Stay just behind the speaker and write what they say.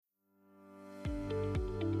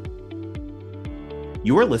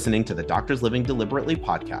You are listening to the Doctors Living Deliberately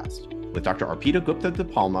podcast with Dr. Arpita Gupta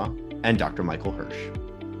DePalma and Dr. Michael Hirsch,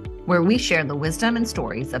 where we share the wisdom and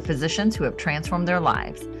stories of physicians who have transformed their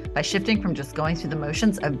lives by shifting from just going through the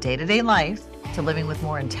motions of day-to-day life to living with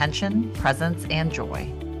more intention, presence, and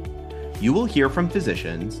joy. You will hear from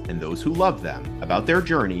physicians and those who love them about their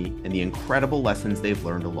journey and the incredible lessons they've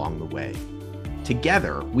learned along the way.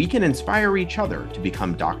 Together, we can inspire each other to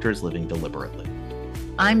become doctors living deliberately.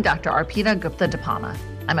 I'm Dr. Arpita Gupta DePalma.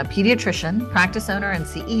 I'm a pediatrician, practice owner, and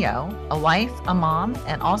CEO, a wife, a mom,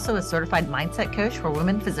 and also a certified mindset coach for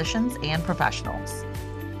women physicians and professionals.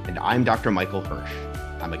 And I'm Dr. Michael Hirsch.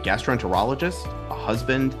 I'm a gastroenterologist, a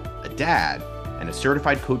husband, a dad, and a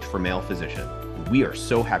certified coach for male physicians. We are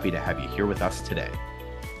so happy to have you here with us today.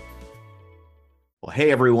 Well,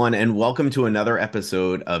 hey, everyone, and welcome to another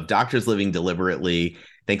episode of Doctors Living Deliberately.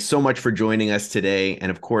 Thanks so much for joining us today.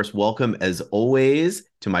 And of course, welcome as always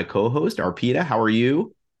to my co-host, Arpita. How are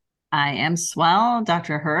you? I am swell,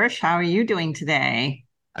 Dr. Hirsch. How are you doing today?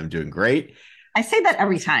 I'm doing great. I say that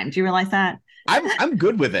every time. Do you realize that? I'm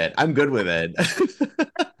good with it. I'm good with it.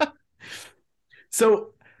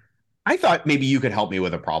 So I thought maybe you could help me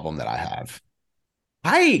with a problem that I have.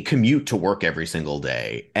 I commute to work every single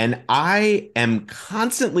day, and I am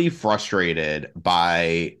constantly frustrated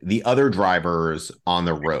by the other drivers on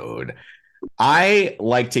the road. I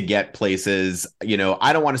like to get places, I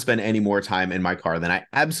don't want to spend any more time in my car than I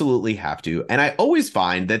absolutely have to. And I always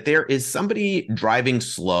find that there is somebody driving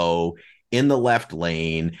slow in the left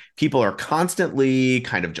lane. People are constantly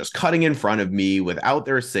kind of just cutting in front of me without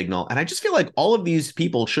their signal. And I just feel like all of these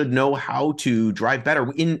people should know how to drive better.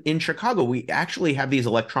 In Chicago, we actually have these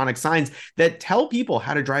electronic signs that tell people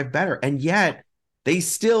how to drive better, and yet they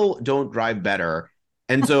still don't drive better.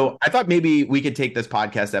 And so I thought maybe we could take this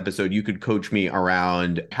podcast episode. You could coach me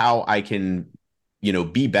around how I can,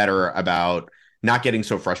 be better about not getting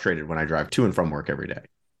so frustrated when I drive to and from work every day.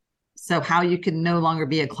 So how you can no longer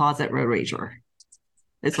be a closet road rager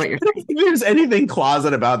is what you're saying. If there's anything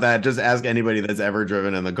closet about that, just ask anybody that's ever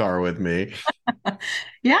driven in the car with me.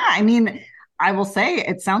 Yeah, I mean, I will say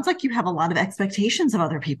it sounds like you have a lot of expectations of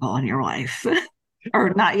other people in your life.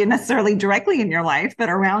 Or not necessarily directly in your life, but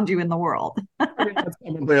around you in the world. That's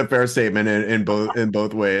probably a fair statement in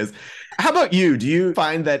both ways. How about you? Do you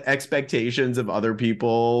find that expectations of other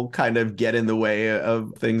people kind of get in the way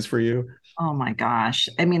of things for you? Oh my gosh.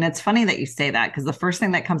 I mean, it's funny that you say that because the first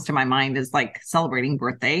thing that comes to my mind is like celebrating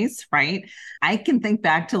birthdays, right? I can think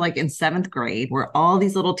back to like in 7th grade where all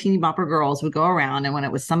these little teeny bopper girls would go around, and when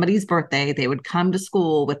it was somebody's birthday, they would come to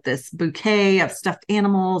school with this bouquet of stuffed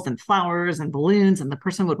animals and flowers and balloons, and the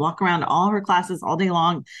person would walk around to all her classes all day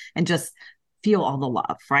long and just feel all the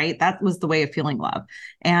love, right? That was the way of feeling love.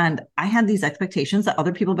 And I had these expectations that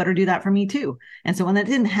other people better do that for me too. And so when that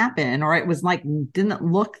didn't happen, or it was like, didn't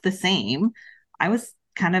look the same, I was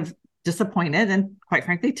kind of disappointed and quite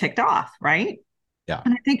frankly, ticked off, right? Yeah.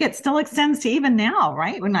 And I think it still extends to even now,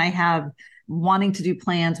 right? When I have wanting to do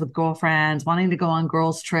plans with girlfriends, wanting to go on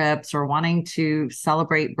girls' trips, or wanting to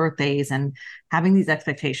celebrate birthdays and having these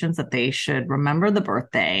expectations that they should remember the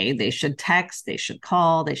birthday, they should text, they should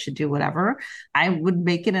call, they should do whatever. I would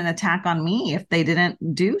make it an attack on me if they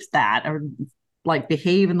didn't do that or like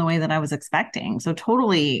behave in the way that I was expecting. So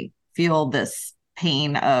totally feel this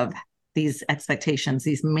pain of these expectations,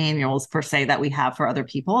 these manuals per se that we have for other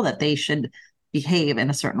people, that they should behave in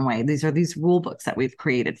a certain way. These are these rule books that we've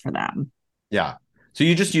created for them. Yeah. So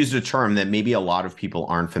you just used a term that maybe a lot of people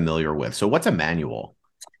aren't familiar with. So what's a manual?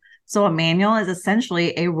 So a manual is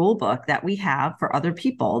essentially a rule book that we have for other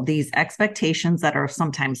people, these expectations that are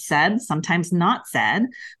sometimes said, sometimes not said,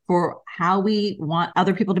 for how we want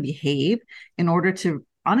other people to behave in order to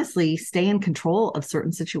honestly stay in control of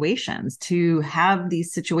certain situations, to have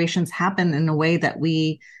these situations happen in a way that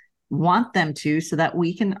we want them to, so that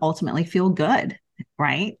we can ultimately feel good.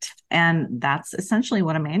 Right. And that's essentially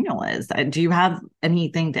what a manual is. Do you have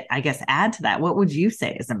anything to, I guess, add to that? What would you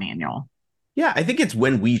say is a manual? Yeah, I think it's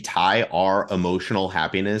when we tie our emotional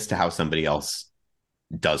happiness to how somebody else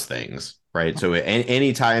does things, right? So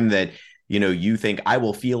any time that, you think I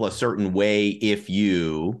will feel a certain way if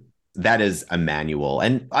you, that is a manual.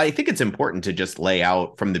 And I think it's important to just lay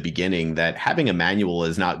out from the beginning that having a manual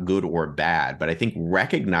is not good or bad, but I think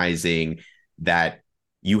recognizing that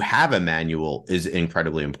you have a manual is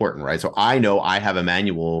incredibly important, right? So I know I have a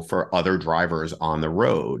manual for other drivers on the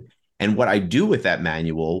road. And what I do with that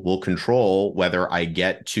manual will control whether I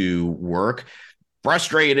get to work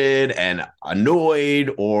frustrated and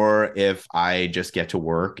annoyed, or if I just get to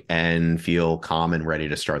work and feel calm and ready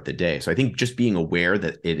to start the day. So I think just being aware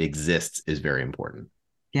that it exists is very important.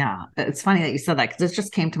 Yeah, it's funny that you said that because it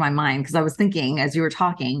just came to my mind because I was thinking as you were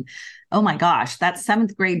talking, oh my gosh, that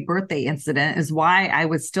seventh grade birthday incident is why I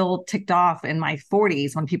was still ticked off in my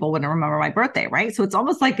 40s when people wouldn't remember my birthday, right? So it's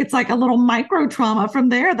almost like it's like a little micro trauma from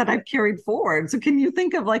there that I've carried forward. So can you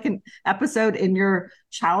think of like an episode in your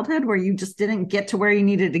childhood where you just didn't get to where you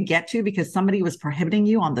needed to get to because somebody was prohibiting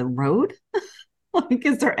you on the road? Like,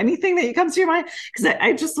 is there anything that comes to your mind? Because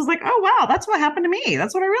I just was like, oh wow, that's what happened to me.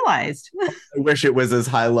 That's what I realized. I wish it was as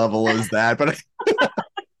high level as that, but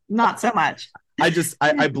Not so much.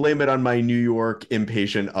 I blame it on my New York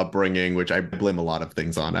impatient upbringing, which I blame a lot of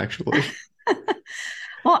things on, actually.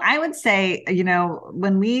 Well, I would say,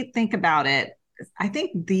 when we think about it, I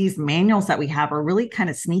think these manuals that we have are really kind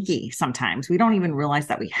of sneaky sometimes. We don't even realize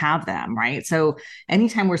that we have them, right? So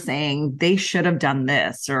anytime we're saying they should have done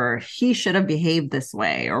this, or he should have behaved this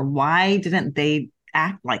way, or why didn't they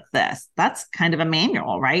act like this? That's kind of a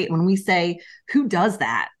manual, right? When we say, who does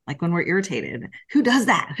that? Like when we're irritated, who does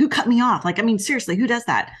that? Who cut me off? Like, I mean, seriously, who does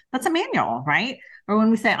that? That's a manual, right? Or when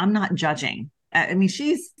we say, I'm not judging. I mean,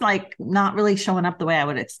 she's like not really showing up the way I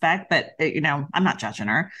would expect, but I'm not judging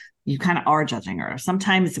her. You kind of are judging her.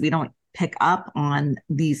 Sometimes we don't pick up on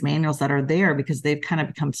these manuals that are there because they've kind of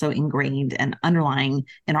become so ingrained and underlying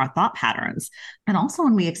in our thought patterns. And also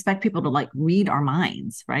when we expect people to like read our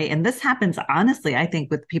minds, right? And this happens honestly, I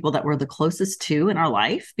think, with people that we're the closest to in our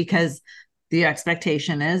life because the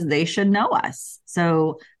expectation is they should know us.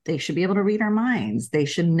 So they should be able to read our minds. They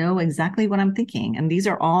should know exactly what I'm thinking. And these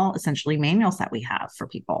are all essentially manuals that we have for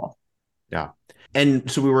people. Yeah.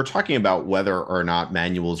 And so we were talking about whether or not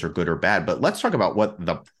manuals are good or bad, but let's talk about what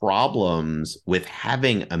the problems with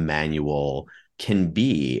having a manual can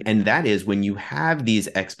be. And that is when you have these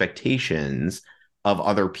expectations of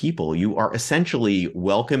other people, you are essentially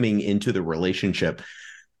welcoming into the relationship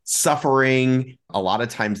suffering. A lot of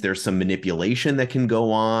times there's some manipulation that can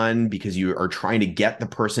go on because you are trying to get the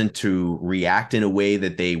person to react in a way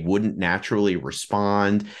that they wouldn't naturally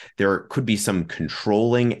respond. There could be some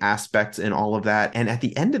controlling aspects in all of that. And at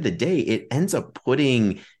the end of the day, it ends up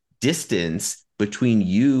putting distance between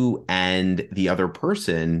you and the other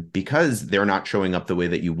person because they're not showing up the way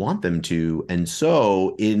that you want them to. And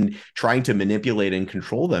so in trying to manipulate and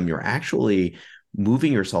control them, you're actually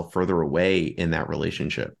moving yourself further away in that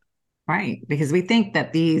relationship. Right. Because we think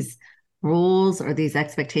that these rules or these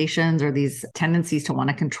expectations or these tendencies to want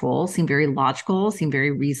to control seem very logical, seem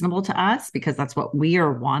very reasonable to us because that's what we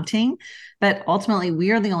are wanting. But ultimately,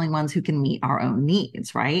 we are the only ones who can meet our own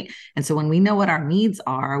needs. Right. And so when we know what our needs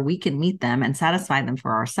are, we can meet them and satisfy them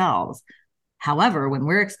for ourselves. However, when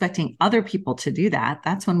we're expecting other people to do that,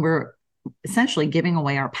 that's when we're essentially giving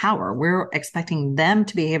away our power. We're expecting them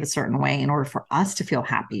to behave a certain way in order for us to feel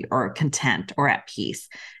happy or content or at peace.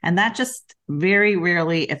 And that just very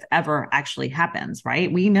rarely, if ever, actually happens,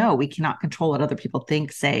 right? We know we cannot control what other people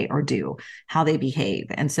think, say, or do, how they behave.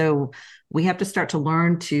 And so we have to start to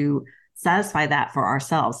learn to satisfy that for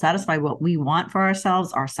ourselves, satisfy what we want for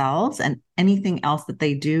ourselves, and anything else that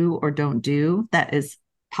they do or don't do that is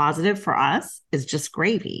positive for us is just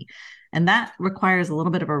gravy. And that requires a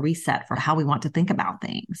little bit of a reset for how we want to think about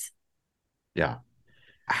things. Yeah.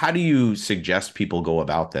 How do you suggest people go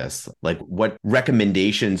about this? Like, what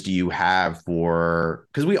recommendations do you have for,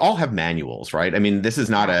 because we all have manuals, right? I mean, this is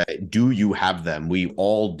not a, do you have them? We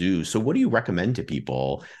all do. So what do you recommend to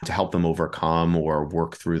people to help them overcome or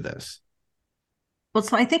work through this? Well,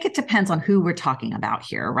 so I think it depends on who we're talking about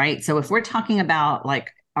here, right? So if we're talking about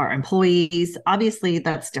like our employees, obviously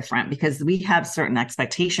that's different because we have certain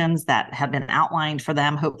expectations that have been outlined for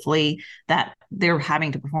them, hopefully, that they're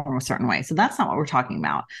having to perform a certain way. So that's not what we're talking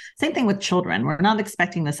about. Same thing with children. We're not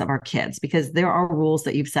expecting this of our kids because there are rules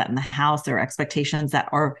that you've set in the house. There are expectations that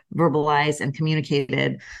are verbalized and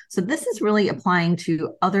communicated. So this is really applying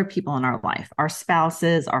to other people in our life, our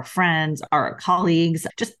spouses, our friends, our colleagues,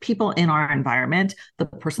 just people in our environment, the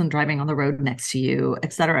person driving on the road next to you,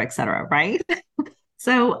 et cetera, right?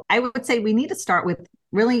 So I would say we need to start with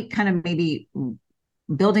really kind of maybe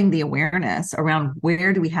building the awareness around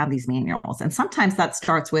where do we have these manuals? And sometimes that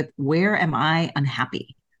starts with where am I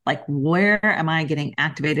unhappy? Like where am I getting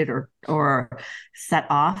activated or set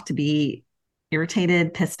off to be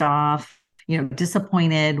irritated, pissed off,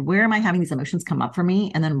 disappointed? Where am I having these emotions come up for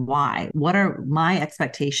me? And then why? What are my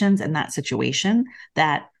expectations in that situation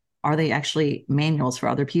that are they actually manuals for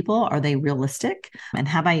other people? Are they realistic? And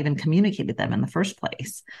have I even communicated them in the first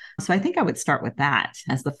place? So I think I would start with that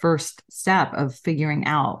as the first step of figuring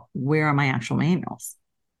out where are my actual manuals.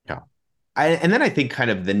 Yeah. And then I think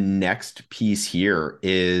kind of the next piece here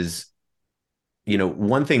is,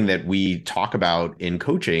 one thing that we talk about in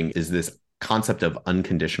coaching is this concept of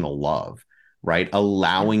unconditional love. right? Yeah.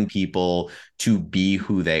 Allowing people to be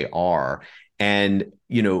who they are. And,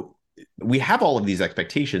 we have all of these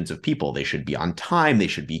expectations of people. They should be on time, they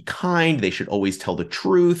should be kind, they should always tell the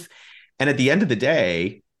truth. And at the end of the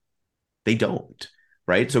day, they don't,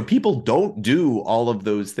 right? So people don't do all of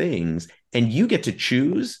those things, and you get to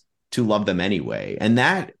choose to love them anyway. And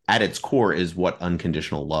that at its core is what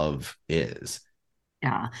unconditional love is.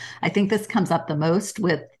 Yeah. I think this comes up the most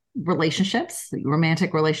with relationships,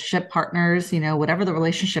 romantic relationship partners, whatever the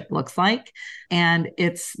relationship looks like. And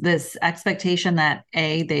it's this expectation that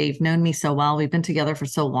they've known me so well, we've been together for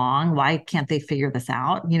so long. Why can't they figure this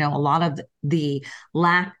out? A lot of the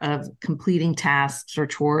lack of completing tasks or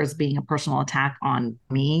chores being a personal attack on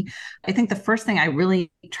me. I think the first thing I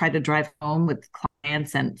really try to drive home with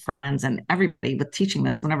clients and friends and everybody with teaching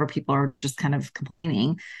this whenever people are just kind of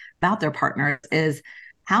complaining about their partners is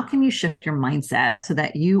how can you shift your mindset so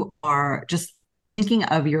that you are just thinking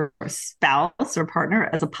of your spouse or partner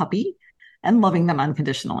as a puppy and loving them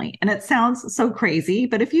unconditionally. And it sounds so crazy,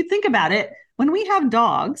 but if you think about it, when we have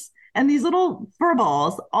dogs and these little fur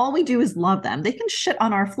balls, all we do is love them. They can shit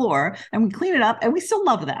on our floor and we clean it up and we still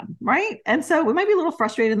love them, right? And so we might be a little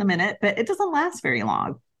frustrated in the minute, but it doesn't last very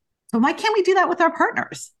long. So why can't we do that with our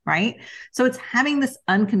partners, right? So it's having this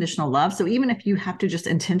unconditional love. So even if you have to just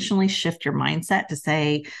intentionally shift your mindset to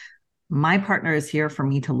say, my partner is here for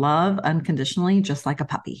me to love unconditionally, just like a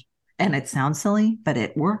puppy. And it sounds silly, but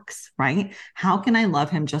it works, right? How can I love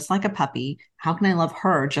him just like a puppy? How can I love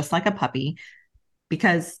her just like a puppy?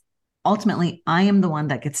 Because ultimately, I am the one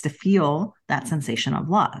that gets to feel that sensation of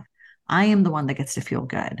love. I am the one that gets to feel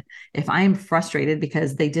good. If I am frustrated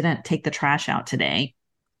because they didn't take the trash out today,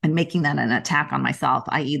 and making that an attack on myself,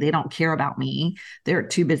 i.e., they don't care about me. They're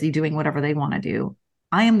too busy doing whatever they want to do.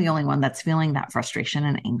 I am the only one that's feeling that frustration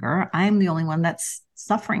and anger. I am the only one that's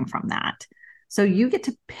suffering from that. So you get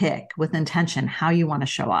to pick with intention how you want to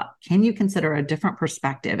show up. Can you consider a different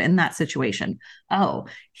perspective in that situation? Oh,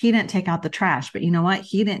 he didn't take out the trash, but you know what?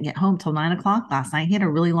 He didn't get home till 9 o'clock last night. He had a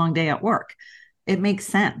really long day at work. It makes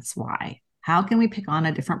sense. Why? How can we pick on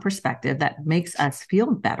a different perspective that makes us feel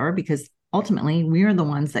better? Because ultimately, we are the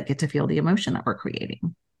ones that get to feel the emotion that we're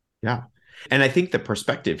creating. Yeah. And I think the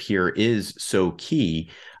perspective here is so key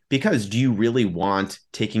because do you really want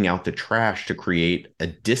taking out the trash to create a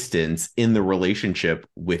distance in the relationship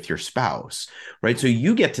with your spouse, right? So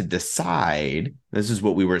you get to decide, this is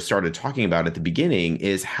what we were started talking about at the beginning,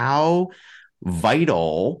 is how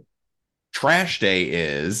vital trash day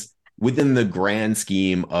is within the grand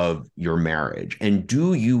scheme of your marriage. And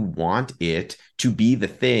do you want it to be the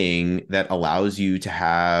thing that allows you to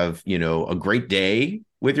have, a great day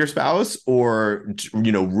with your spouse or,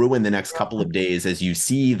 ruin the next couple of days as you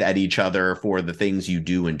seethe at each other for the things you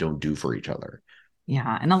do and don't do for each other?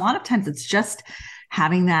 Yeah. And a lot of times it's just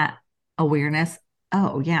having that awareness.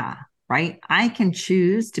 Oh, yeah. Right. I can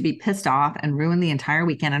choose to be pissed off and ruin the entire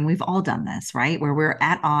weekend. And we've all done this, right? Where we're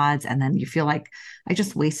at odds. And then you feel like I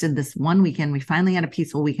just wasted this one weekend. We finally had a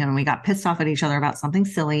peaceful weekend and we got pissed off at each other about something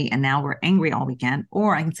silly. And now we're angry all weekend.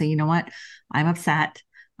 Or I can say, you know what? I'm upset.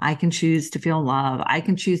 I can choose to feel love. I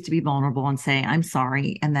can choose to be vulnerable and say, I'm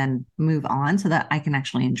sorry, and then move on so that I can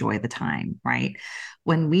actually enjoy the time, right?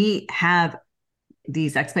 When we have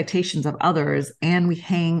these expectations of others and we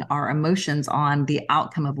hang our emotions on the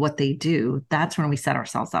outcome of what they do, that's when we set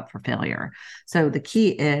ourselves up for failure. So the key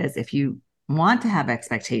is if you want to have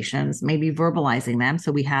expectations, maybe verbalizing them.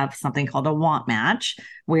 So we have something called a want match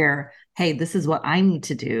where, hey, this is what I need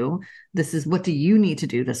to do. This is what do you need to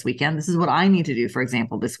do this weekend? This is what I need to do, for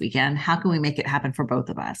example, this weekend. How can we make it happen for both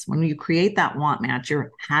of us? When you create that want match,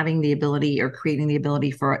 you're having the ability or creating the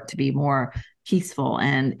ability for it to be more peaceful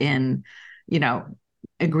and in,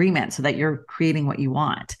 agreement so that you're creating what you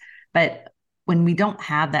want. But when we don't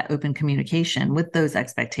have that open communication with those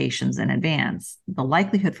expectations in advance, the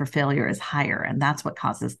likelihood for failure is higher. And that's what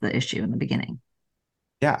causes the issue in the beginning.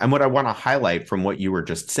 Yeah. And what I want to highlight from what you were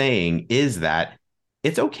just saying is that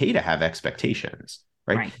it's okay to have expectations,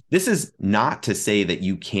 right? Right. This is not to say that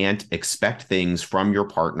you can't expect things from your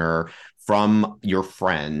partner, from your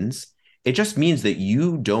friends. It just means that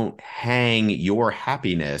you don't hang your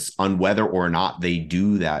happiness on whether or not they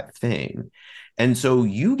do that thing. And so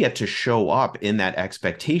you get to show up in that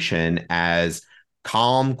expectation as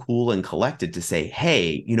calm, cool, and collected to say,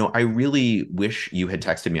 hey, I really wish you had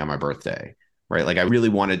texted me on my birthday, right? Like I really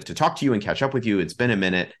wanted to talk to you and catch up with you. It's been a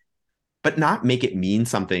minute, but not make it mean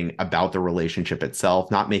something about the relationship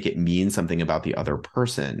itself, not make it mean something about the other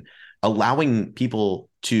person, allowing people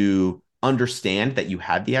to understand that you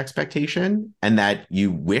had the expectation and that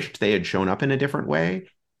you wished they had shown up in a different way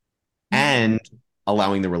and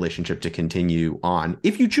allowing the relationship to continue on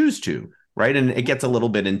if you choose to, right? And it gets a little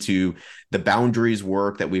bit into the boundaries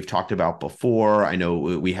work that we've talked about before. I know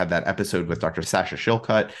we had that episode with Dr. Sasha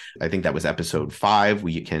Shilcutt. I think that was episode 5.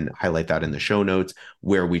 We can highlight that in the show notes,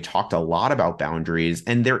 where we talked a lot about boundaries.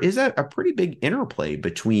 And there is a pretty big interplay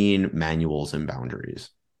between manuals and boundaries.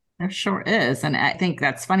 There sure is. And I think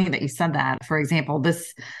that's funny that you said that. For example,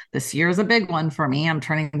 this year is a big one for me. I'm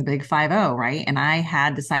turning the big 50, right? And I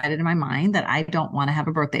had decided in my mind that I don't want to have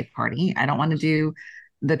a birthday party. I don't want to do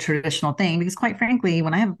the traditional thing because quite frankly,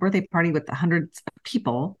 when I have a birthday party with hundreds of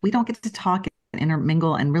people, we don't get to talk and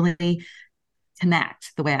intermingle and really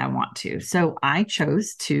connect the way I want to. So I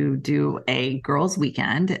chose to do a girls'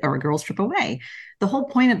 weekend or a girls' trip away. The whole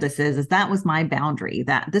point of this is that was my boundary,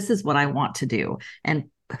 that this is what I want to do. And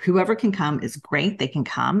whoever can come is great. They can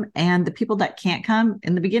come. And the people that can't come,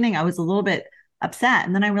 in the beginning, I was a little bit upset.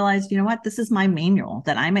 And then I realized, you know what? This is my manual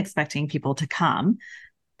that I'm expecting people to come.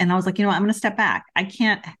 And I was like, you know what? I'm going to step back. I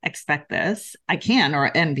can't expect this. I can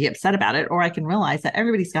and be upset about it, or I can realize that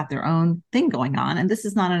everybody's got their own thing going on. And this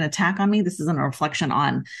is not an attack on me. This isn't a reflection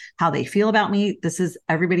on how they feel about me. This is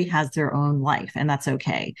everybody has their own life, and that's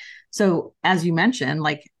okay. So as you mentioned,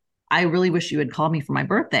 like, I really wish you had called me for my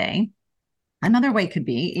birthday. Another way could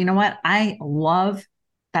be, you know what? I love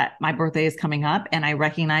that my birthday is coming up and I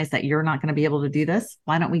recognize that you're not going to be able to do this.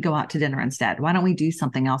 Why don't we go out to dinner instead? Why don't we do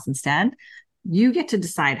something else instead? You get to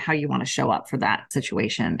decide how you want to show up for that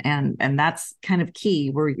situation. And that's kind of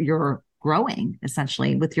key where you're growing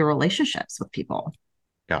essentially with your relationships with people.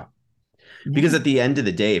 Yeah. Yeah. Because at the end of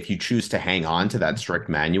the day, if you choose to hang on to that strict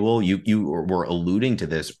manual, you were alluding to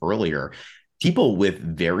this earlier. People with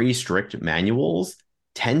very strict manuals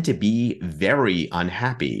tend to be very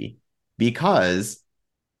unhappy because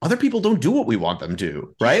other people don't do what we want them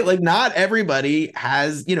to, right? Like, not everybody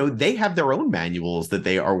has, they have their own manuals that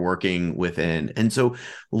they are working within. And so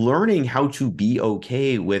learning how to be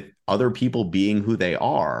okay with other people being who they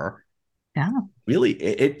are, Yeah, really,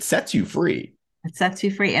 it sets you free. it sets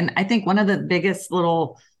you free. And I think one of the biggest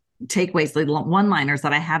little takeaways, little one-liners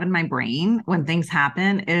that I have in my brain when things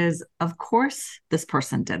happen is, of course, this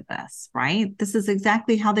person did this, right? This is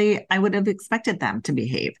exactly how I would have expected them to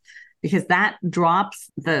behave, because that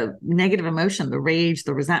drops the negative emotion, the rage,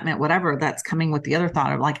 the resentment, whatever that's coming with the other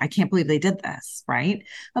thought of like, I can't believe they did this, right?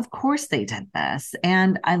 Of course they did this.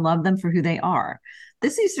 And I love them for who they are.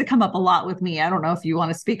 This used to come up a lot with me. I don't know if you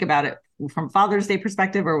want to speak about it from Father's Day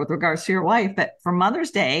perspective or with regards to your wife, but for Mother's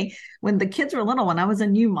Day, when the kids were little, when I was a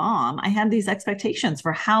new mom, I had these expectations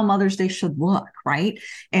for how Mother's Day should look, right?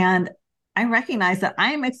 And I recognize that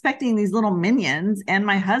I'm expecting these little minions and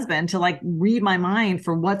my husband to like read my mind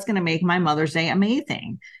for what's going to make my Mother's Day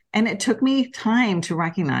amazing. And it took me time to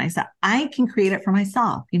recognize that I can create it for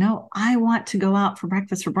myself. I want to go out for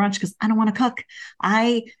breakfast or brunch because I don't want to cook.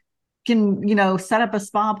 I can, set up a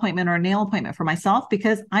spa appointment or a nail appointment for myself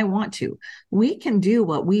because I want to. We can do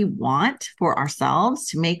what we want for ourselves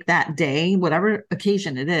to make that day, whatever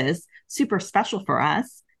occasion it is, super special for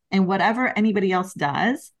us. And whatever anybody else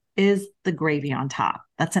does is the gravy on top.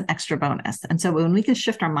 That's an extra bonus. And so when we can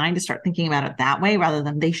shift our mind to start thinking about it that way, rather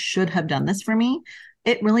than they should have done this for me,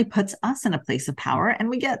 it really puts us in a place of power and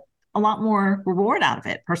we get a lot more reward out of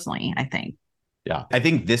it, personally, I think. Yeah, I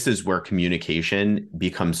think this is where communication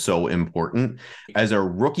becomes so important. As a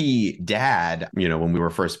rookie dad, when we were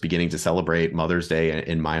first beginning to celebrate Mother's Day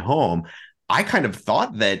in my home, I kind of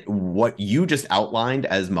thought that what you just outlined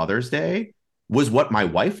as Mother's Day was what my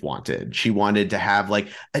wife wanted. She wanted to have like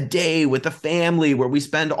a day with the family where we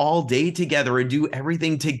spend all day together and do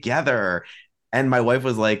everything together. And my wife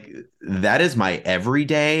was like, that is my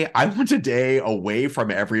everyday. I want a day away from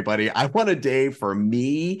everybody. I want a day for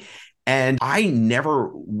me. And I never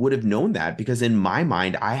would have known that because in my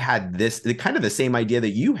mind, I had kind of the same idea that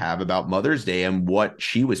you have about Mother's Day and what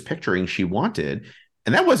she was picturing she wanted.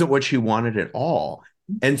 And that wasn't what she wanted at all.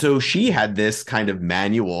 And so she had this kind of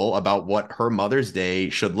manual about what her Mother's Day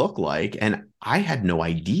should look like. And I had no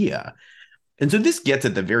idea. And so this gets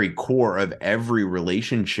at the very core of every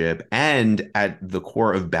relationship and at the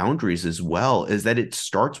core of boundaries as well, is that it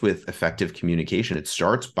starts with effective communication. It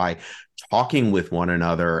starts by talking with one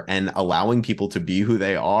another and allowing people to be who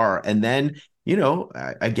they are. And then,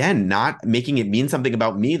 again, not making it mean something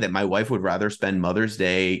about me that my wife would rather spend Mother's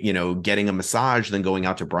Day, getting a massage than going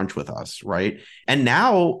out to brunch with us. Right. And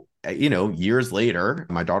now, years later,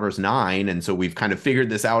 my daughter's 9. And so we've kind of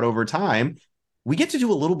figured this out over time. We get to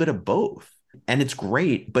do a little bit of both. And it's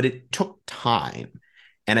great, but it took time.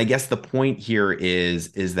 And I guess the point here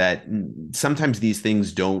is that sometimes these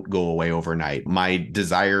things don't go away overnight. My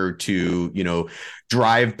desire to,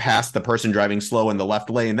 drive past the person driving slow in the left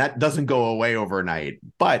lane, that doesn't go away overnight,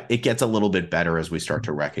 but it gets a little bit better as we start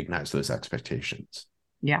to recognize those expectations.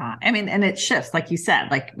 Yeah. I mean, and it shifts, like you said,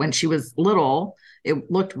 like when she was little, it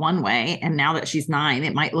looked one way. And now that she's 9,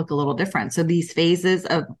 it might look a little different. So these phases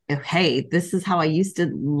of, hey, this is how I used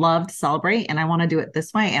to love to celebrate, and I want to do it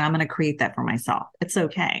this way. And I'm going to create that for myself. It's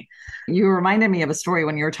okay. You reminded me of a story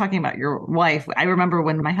when you were talking about your wife. I remember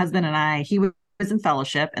when my husband and he was in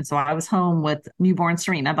fellowship. And so I was home with newborn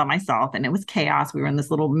Serena by myself, and it was chaos. We were in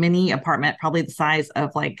this little mini apartment, probably the size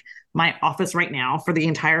of like my office right now for the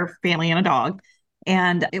entire family and a dog.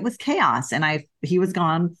 And it was chaos. And he was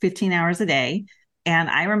gone 15 hours a day.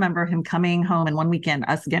 And I remember him coming home, and one weekend,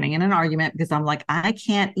 us getting in an argument because I'm like, I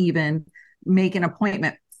can't even make an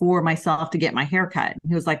appointment for myself to get my hair cut.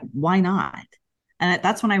 He was like, why not? And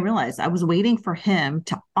that's when I realized I was waiting for him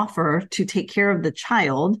to offer to take care of the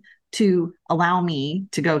child to allow me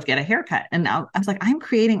to go get a haircut. And I was like, I'm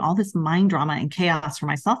creating all this mind drama and chaos for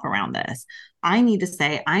myself around this. I need to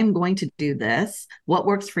say, I'm going to do this. What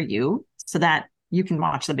works for you, so that you can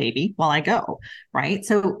watch the baby while I go, right?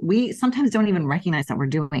 So we sometimes don't even recognize that we're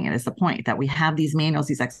doing it. Is the point that we have these manuals,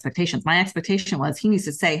 these expectations. My expectation was he needs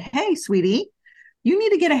to say, hey, sweetie, you need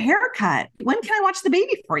to get a haircut. When can I watch the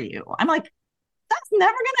baby for you? I'm like, that's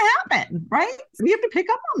never going to happen, right? So we have to pick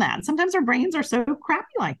up on that. Sometimes our brains are so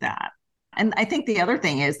crappy like that. And I think the other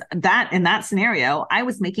thing is that in that scenario, I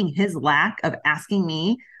was making his lack of asking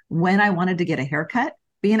me when I wanted to get a haircut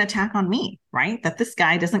be an attack on me, right? That this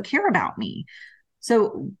guy doesn't care about me.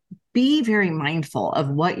 So be very mindful of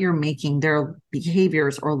what you're making their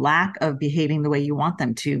behaviors or lack of behaving the way you want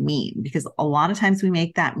them to mean, because a lot of times we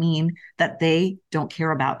make that mean that they don't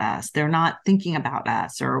care about us. They're not thinking about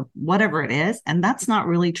us or whatever it is. And that's not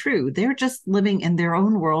really true. They're just living in their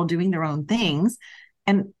own world, doing their own things.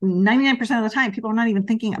 And 99% of the time, people are not even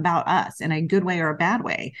thinking about us in a good way or a bad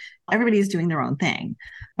way. Everybody's doing their own thing.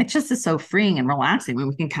 It just is so freeing and relaxing when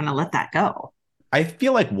we can kind of let that go. I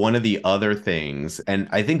feel like one of the other things, and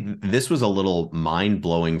I think this was a little mind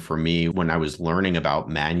blowing for me when I was learning about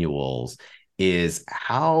manuals, is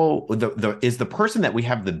how the person that we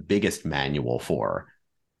have the biggest manual for.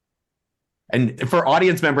 And for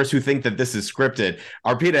audience members who think that this is scripted,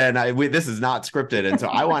 Arpita and this is not scripted. And so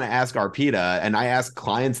I want to ask Arpita, and I ask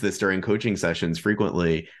clients this during coaching sessions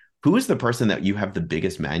frequently, who is the person that you have the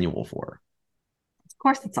biggest manual for? Of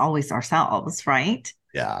course, it's always ourselves, right?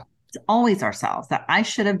 Yeah. It's always ourselves that I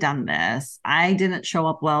should have done this. I didn't show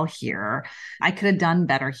up well here. I could have done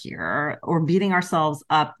better here, or beating ourselves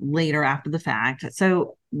up later after the fact.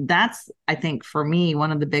 So that's, I think, for me,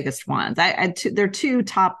 one of the biggest ones. They're two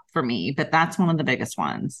top for me, but that's one of the biggest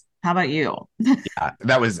ones. How about you? Yeah,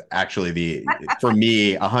 that was actually for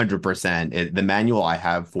me, 100%. The manual I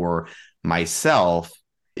have for myself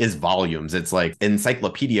is volumes. It's like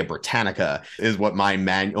Encyclopedia Britannica is what my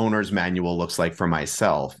owner's manual looks like for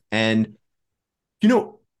myself. And,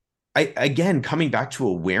 again, coming back to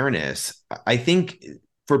awareness, I think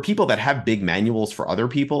for people that have big manuals for other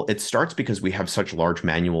people, it starts because we have such large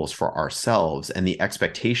manuals for ourselves and the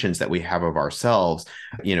expectations that we have of ourselves.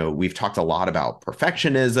 We've talked a lot about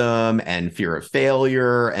perfectionism and fear of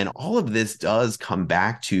failure, and all of this does come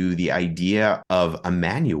back to the idea of a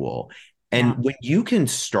manual. And when you can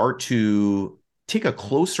start to take a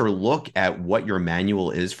closer look at what your manual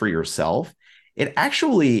is for yourself, it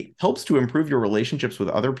actually helps to improve your relationships with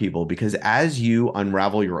other people, because as you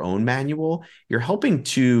unravel your own manual, you're helping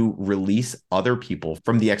to release other people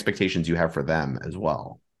from the expectations you have for them as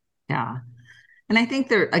well. Yeah. And I think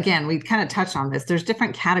again, we've kind of touched on this. There's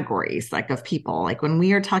different categories like of people. Like when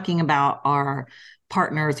we are talking about our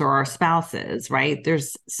partners or our spouses, right?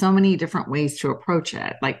 There's so many different ways to approach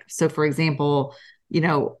it. Like, so for example,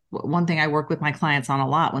 one thing I work with my clients on a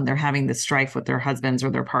lot when they're having this strife with their husbands or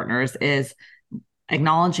their partners is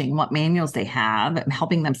acknowledging what manuals they have and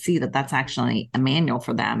helping them see that that's actually a manual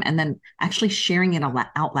for them, and then actually sharing it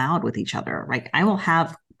out loud with each other. Right? I will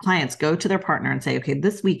have clients go to their partner and say, okay,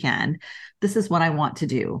 this weekend, this is what I want to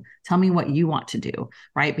do. Tell me what you want to do,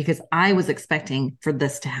 right? Because I was expecting for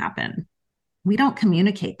this to happen. We don't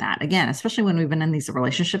communicate that, again, especially when we've been in these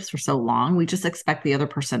relationships for so long. We just expect the other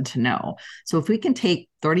person to know. So if we can take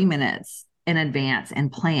 30 minutes in advance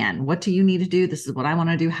and plan, what do you need to do? This is what I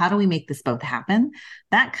want to do. How do we make this both happen?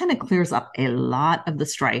 That kind of clears up a lot of the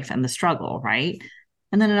strife and the struggle, right?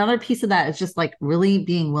 And then another piece of that is just like really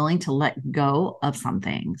being willing to let go of some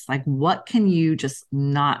things. Like, what can you just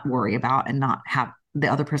not worry about and not have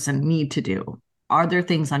the other person need to do? are there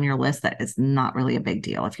things on your list that is not really a big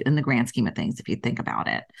deal if in the grand scheme of things, if you think about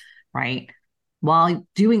it, right? While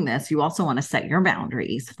doing this, you also want to set your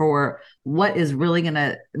boundaries for what is really going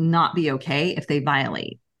to not be okay if they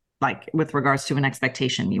violate, like with regards to an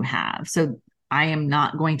expectation you have. So I am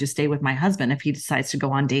not going to stay with my husband if he decides to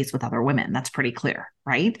go on dates with other women. That's pretty clear,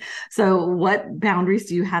 right? So, what boundaries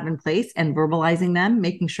do you have in place and verbalizing them,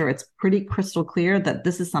 making sure it's pretty crystal clear that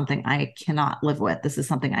this is something I cannot live with. This is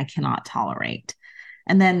something I cannot tolerate.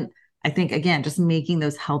 And then I think, again, just making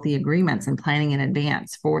those healthy agreements and planning in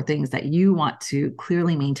advance for things that you want to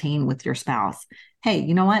clearly maintain with your spouse. Hey,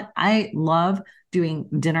 you know what? I love doing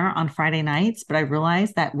dinner on Friday nights, but I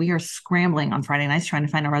realized that we are scrambling on Friday nights trying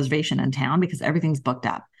to find a reservation in town because everything's booked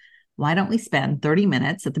up. Why don't we spend 30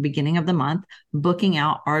 minutes at the beginning of the month booking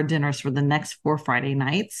out our dinners for the next 4 Friday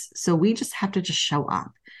nights? So we just have to just show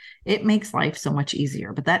up. It makes life so much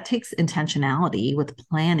easier, but that takes intentionality with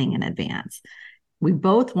planning in advance. We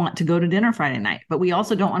both want to go to dinner Friday night, but we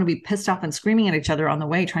also don't want to be pissed off and screaming at each other on the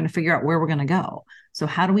way, trying to figure out where we're going to go. So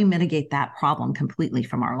how do we mitigate that problem completely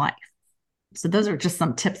from our life? So those are just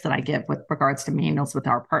some tips that I give with regards to manuals with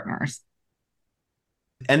our partners.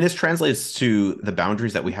 And this translates to the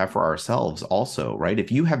boundaries that we have for ourselves also, right?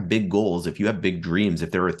 If you have big goals, if you have big dreams,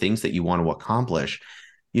 if there are things that you want to accomplish,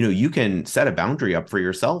 you can set a boundary up for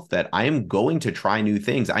yourself that I am going to try new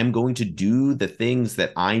things. I'm going to do the things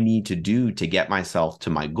that I need to do to get myself to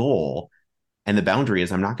my goal. And the boundary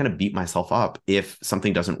is I'm not going to beat myself up if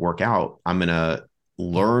something doesn't work out. I'm going to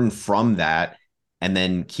learn from that and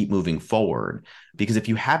then keep moving forward. Because if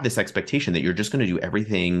you have this expectation that you're just going to do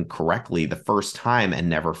everything correctly the first time and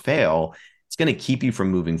never fail, it's going to keep you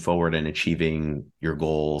from moving forward and achieving your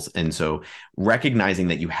goals. And so recognizing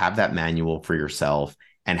that you have that manual for yourself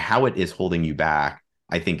and how it is holding you back,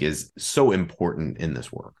 I think is so important in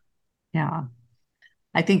this work. Yeah.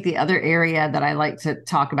 I think the other area that I like to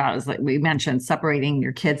talk about is, like we mentioned, separating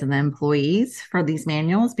your kids and the employees for these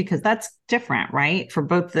manuals, because that's different, right? For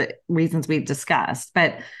both the reasons we've discussed.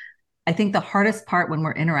 But I think the hardest part when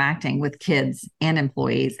we're interacting with kids and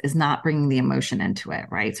employees is not bringing the emotion into it,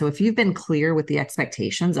 right? So if you've been clear with the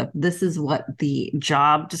expectations of this is what the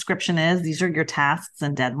job description is, these are your tasks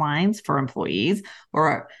and deadlines for employees,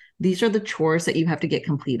 or these are the chores that you have to get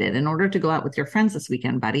completed in order to go out with your friends this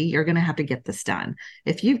weekend, buddy, you're going to have to get this done.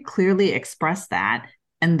 If you've clearly expressed that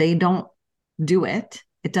and they don't do it,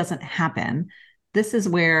 it doesn't happen. This is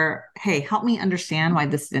where, hey, help me understand why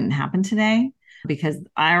this didn't happen today, because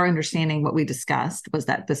our understanding, what we discussed was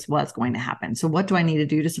that this was going to happen. So what do I need to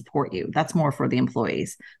do to support you? That's more for the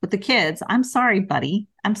employees. With the kids, I'm sorry, buddy.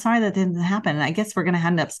 I'm sorry that didn't happen. And I guess we're going to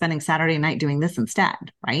end up spending Saturday night doing this instead,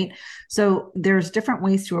 right? So there's different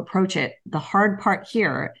ways to approach it. The hard part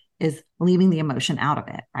here is leaving the emotion out of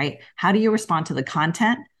it, right? How do you respond to the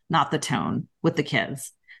content, not the tone with the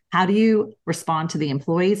kids? How do you respond to the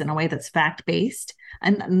employees in a way that's fact-based?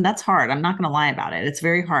 And that's hard. I'm not going to lie about it. It's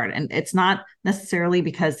very hard. And it's not necessarily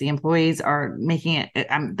because the employees are making it,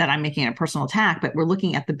 that I'm making a personal attack, but we're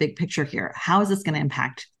looking at the big picture here. How is this going to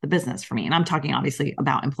impact the business for me? And I'm talking obviously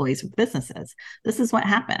about employees with businesses. This is what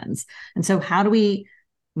happens. And so how do we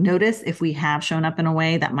notice if we have shown up in a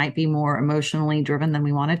way that might be more emotionally driven than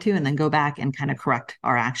we wanted to, and then go back and kind of correct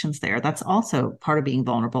our actions there? That's also part of being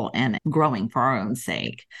vulnerable and growing for our own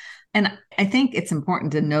sake. And I think it's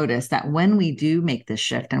important to notice that when we do make this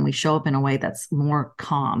shift and we show up in a way that's more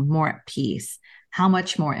calm, more at peace, how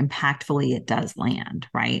much more impactfully it does land,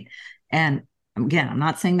 right? And again, I'm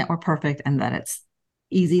not saying that we're perfect and that it's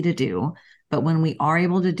easy to do, but when we are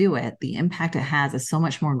able to do it, the impact it has is so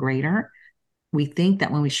much more greater. We think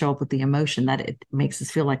that when we show up with the emotion that it makes us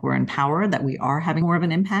feel like we're empowered, that we are having more of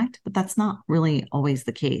an impact, but that's not really always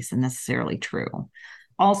the case and necessarily true.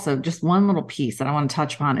 Also, just one little piece that I want to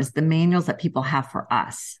touch upon is the manuals that people have for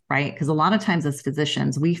us, right? Because a lot of times as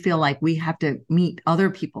physicians, we feel like we have to meet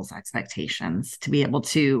other people's expectations to be able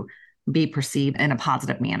to be perceived in a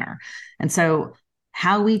positive manner. And so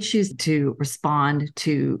how we choose to respond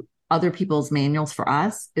to other people's manuals for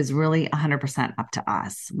us is really 100% up to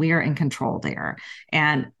us. We are in control there.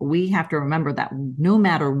 And we have to remember that no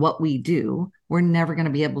matter what we do, we're never going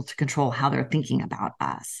to be able to control how they're thinking about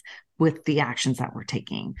us with the actions that we're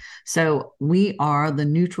taking. So we are the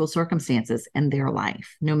neutral circumstances in their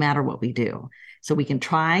life, no matter what we do. So we can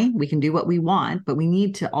try, we can do what we want, but we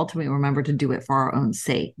need to ultimately remember to do it for our own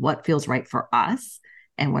sake, what feels right for us.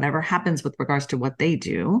 And whatever happens with regards to what they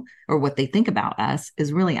do or what they think about us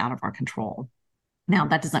is really out of our control. Now,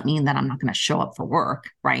 that doesn't mean that I'm not going to show up for work,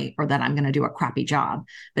 right? Or that I'm going to do a crappy job.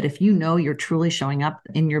 But if you know you're truly showing up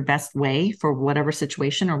in your best way for whatever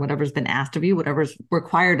situation or whatever's been asked of you, whatever's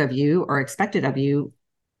required of you or expected of you,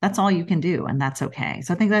 That's all you can do, and that's okay.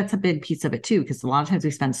 So I think that's a big piece of it too, because a lot of times we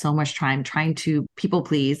spend so much time trying to people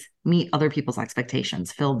please, meet other people's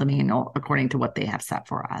expectations, fill the manual according to what they have set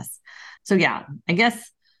for us. So yeah, I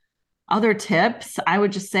guess other tips, I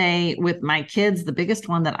would just say with my kids, the biggest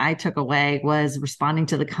one that I took away was responding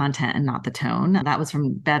to the content and not the tone. That was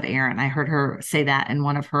from Bev Aaron. I heard her say that in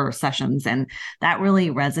one of her sessions, and that really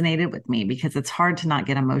resonated with me because it's hard to not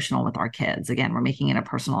get emotional with our kids. Again, we're making it a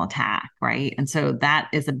personal attack, right? And so that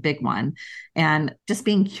is a big one. And just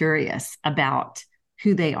being curious about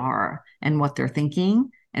who they are and what they're thinking,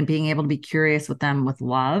 and being able to be curious with them with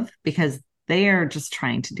love, because they are just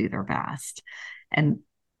trying to do their best. And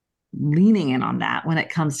leaning in on that when it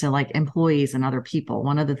comes to like employees and other people.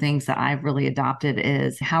 One of the things that I've really adopted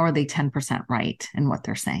is, how are they 10% right in what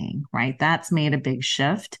they're saying, right? That's made a big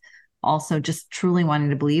shift. Also, just truly wanting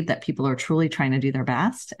to believe that people are truly trying to do their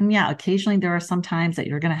best. And yeah, occasionally there are some times that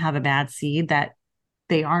you're going to have a bad seed that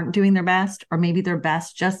they aren't doing their best, or maybe their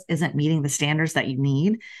best just isn't meeting the standards that you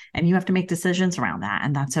need. And you have to make decisions around that.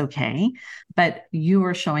 And that's okay. But you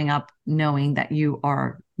are showing up knowing that you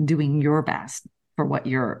are doing your best for what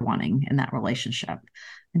you're wanting in that relationship,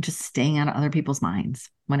 and just staying out of other people's minds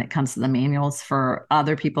when it comes to the manuals for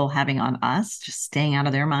other people having on us, just staying out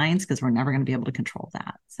of their minds, because we're never going to be able to control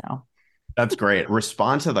that. So That's great.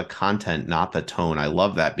 Respond to the content, not the tone. I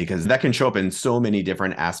love that, because that can show up in so many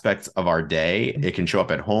different aspects of our day. It can show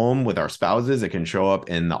up at home with our spouses. It can show up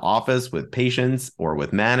in the office with patients or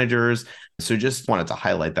with managers. So just wanted to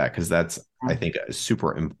highlight that, because that's, I think, a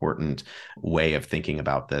super important way of thinking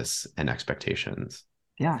about this and expectations.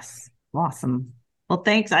 yes, awesome. Well,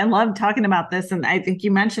 thanks. I love talking about this. And I think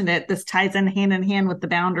you mentioned it. This ties in hand with the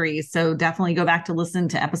boundaries. So definitely go back to listen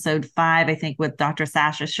to episode 5, I think, with Dr.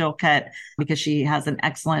 Sasha Shilcutt, because she has an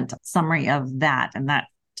excellent summary of that. And that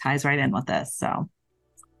ties right in with this. So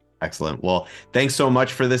Excellent. Well, thanks so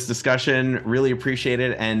much for this discussion. Really appreciate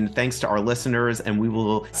it. And thanks to our listeners. And we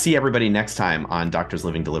will see everybody next time on Doctors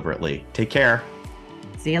Living Deliberately. Take care.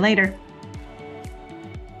 see you later.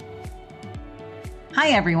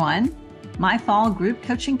 Hi, everyone. My fall group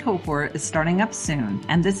coaching cohort is starting up soon,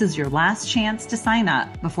 and this is your last chance to sign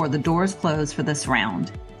up before the doors close for this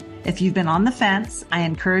round. If you've been on the fence, I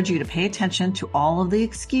encourage you to pay attention to all of the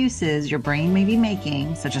excuses your brain may be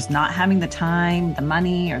making, such as not having the time, the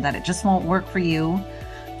money, or that it just won't work for you.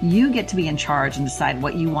 You get to be in charge and decide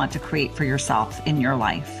what you want to create for yourself in your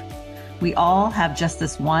life. We all have just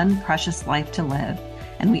this one precious life to live,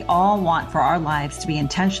 and we all want for our lives to be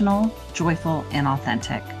intentional, joyful, and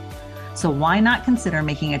authentic. So why not consider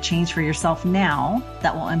making a change for yourself now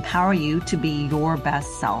that will empower you to be your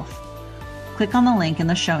best self? Click on the link in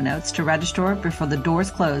the show notes to register before the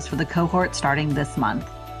doors close for the cohort starting this month.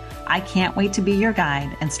 I can't wait to be your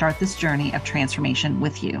guide and start this journey of transformation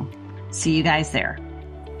with you. See you guys there.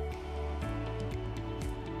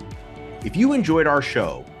 If you enjoyed our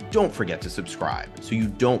show, don't forget to subscribe so you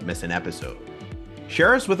don't miss an episode.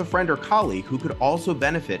 Share us with a friend or colleague who could also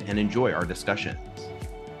benefit and enjoy our discussions.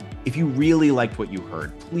 If you really liked what you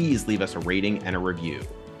heard, please leave us a rating and a review.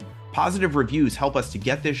 Positive reviews help us to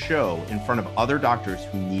get this show in front of other doctors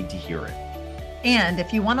who need to hear it. And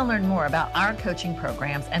if you want to learn more about our coaching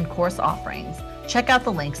programs and course offerings, check out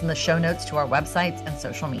the links in the show notes to our websites and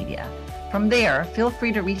social media. From there, feel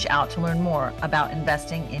free to reach out to learn more about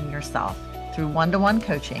investing in yourself through one-to-one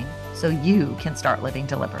coaching so you can start living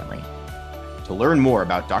deliberately. To learn more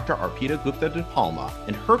about Dr. Arpita Gupta DePalma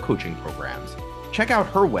and her coaching programs, check out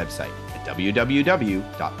her website at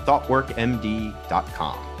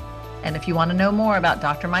www.thoughtworkmd.com. And if you want to know more about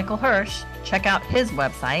Dr. Michael Hirsch, check out his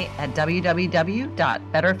website at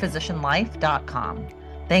www.betterphysicianlife.com.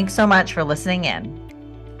 Thanks so much for listening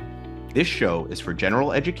in. This show is for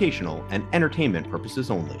general educational and entertainment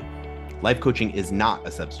purposes only. Life coaching is not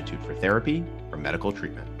a substitute for therapy or medical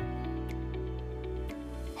treatment.